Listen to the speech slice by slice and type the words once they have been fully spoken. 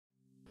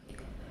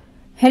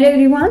Hello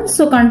everyone,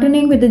 so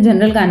continuing with the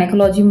general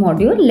gynecology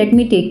module, let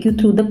me take you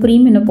through the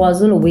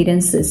premenopausal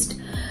ovarian cyst.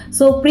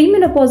 So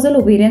premenopausal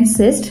ovarian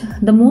cyst,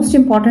 the most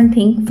important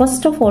thing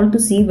first of all to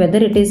see whether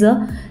it is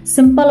a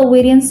simple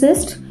ovarian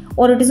cyst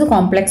or it is a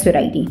complex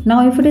variety.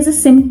 Now if it is a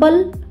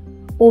simple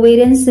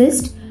ovarian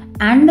cyst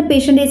and the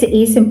patient is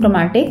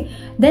asymptomatic,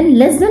 then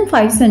less than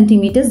 5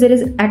 centimeters there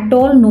is at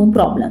all no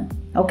problem.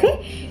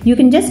 Okay, you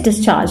can just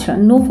discharge her,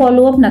 no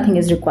follow-up, nothing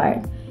is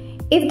required.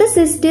 If the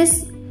cyst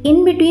is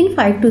in between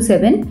 5 to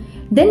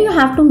 7, then you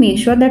have to make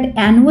sure that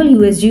annual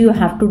USG you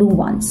have to do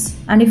once,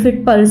 and if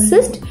it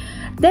persists,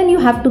 then you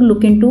have to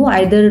look into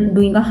either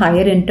doing a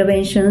higher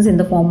interventions in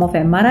the form of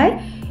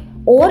MRI,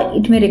 or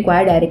it may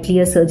require directly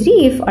a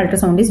surgery if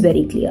ultrasound is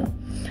very clear.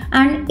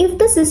 And if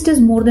the cyst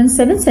is more than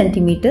 7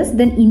 centimeters,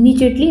 then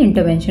immediately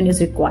intervention is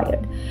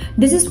required.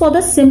 This is for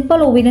the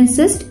simple ovarian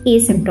cyst,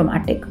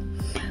 asymptomatic.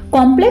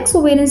 Complex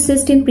ovarian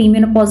cyst in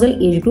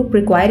premenopausal age group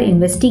require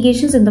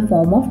investigations in the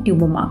form of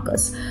tumor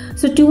markers.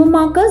 So tumor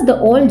markers, the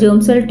all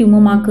germ cell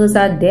tumor markers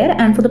are there,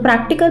 and for the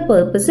practical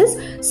purposes,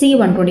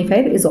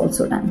 CA-125 is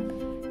also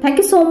done. Thank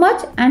you so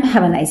much and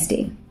have a nice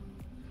day.